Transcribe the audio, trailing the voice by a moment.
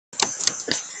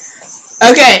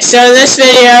Okay, so in this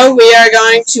video, we are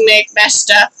going to make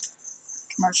messed up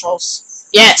commercials.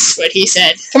 Yes, what he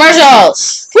said.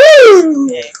 Commercials! Woo!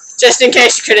 Just in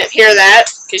case you couldn't hear that,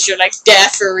 because you're like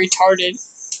deaf or retarded.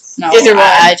 No, Either way.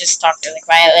 I just talk really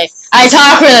quietly. I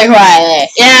talk really quietly.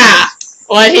 Yeah,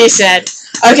 what he said.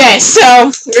 Okay,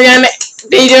 so we're gonna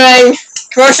be doing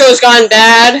commercials gone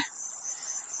bad,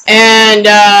 and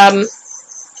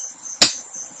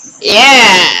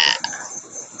yeah.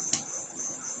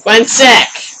 One sec.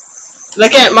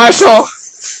 Look at Marshall.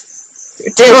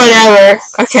 Do whatever.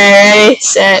 Okay, ready,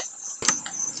 set.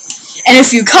 And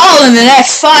if you call in the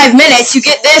next 5 minutes, you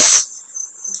get this.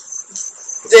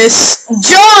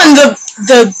 John,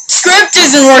 the script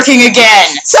isn't working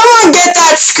again. Someone get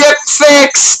that script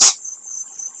fixed.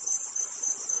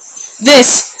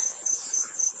 This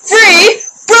free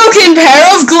broken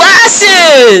pair of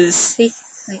glasses. Wait,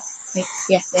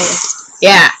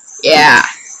 yeah, yeah.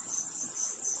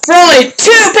 For only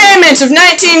 2 payments of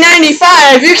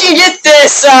 $19.95, you can get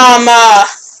this,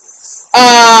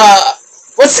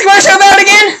 what's the commercial about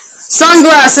again?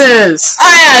 Sunglasses. Oh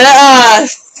yeah,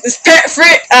 this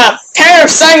pair of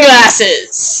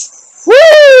sunglasses.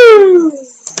 Woo!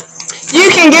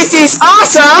 You can get these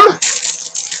awesome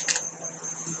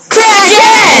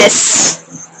crackers!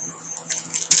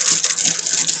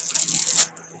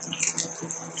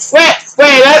 Wait,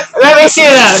 let me see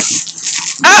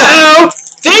those. Uh-oh!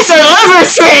 These are liver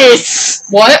treats!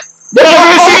 What?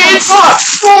 Liver treats!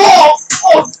 Woo!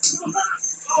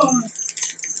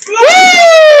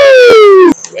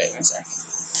 Wait 1 sec.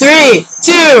 3,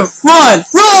 2, 1,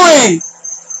 rolling!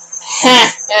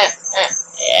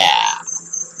 Yeah.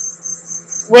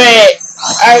 Wait,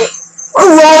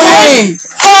 We're rolling!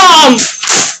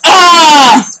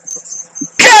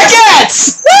 Crickets!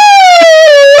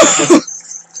 Woo!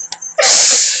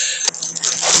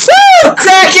 Woo!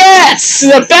 Crickets!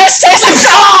 The best taste of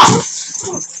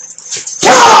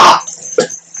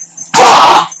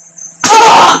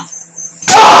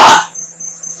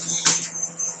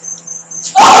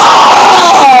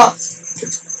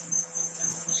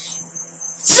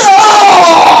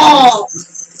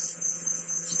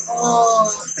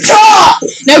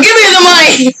Now give me the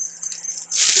money!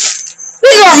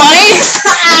 These are money!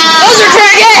 Those are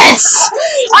crackheads!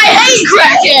 I hate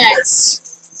crackheads!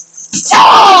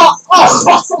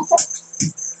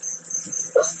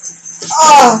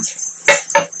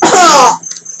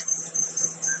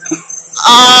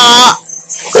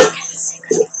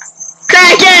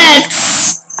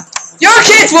 Crickets! Your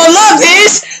kids will love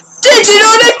these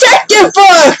digital detective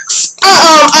books!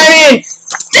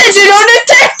 Digital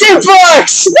detective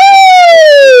books!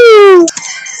 Woo!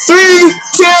 3,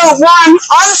 2, 1,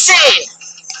 on the scene!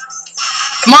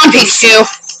 Come on, Pikachu.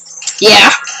 Yeah.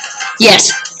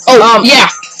 Yes. Oh, yeah.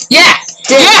 Yeah.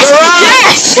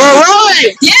 Yes! We're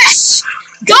rolling! Yes!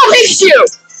 Go, Pikachu!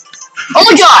 Oh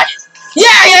my god!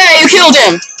 Yeah, you killed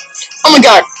him! Oh my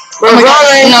god! We're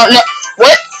rolling! No.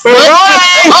 What? We're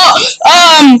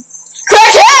rolling!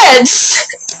 Crackheads!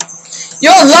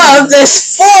 You'll love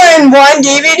this 4-in-1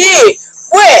 DVD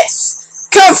with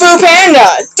Kung Fu Panda,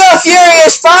 The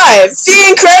Furious 5, The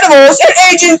Incredibles, and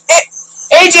Agent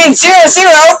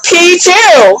 00P2.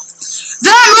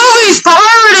 That movie's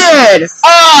pirated!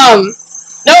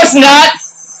 No it's not.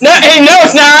 No,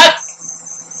 it's not.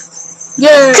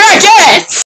 Yeah. Crickets!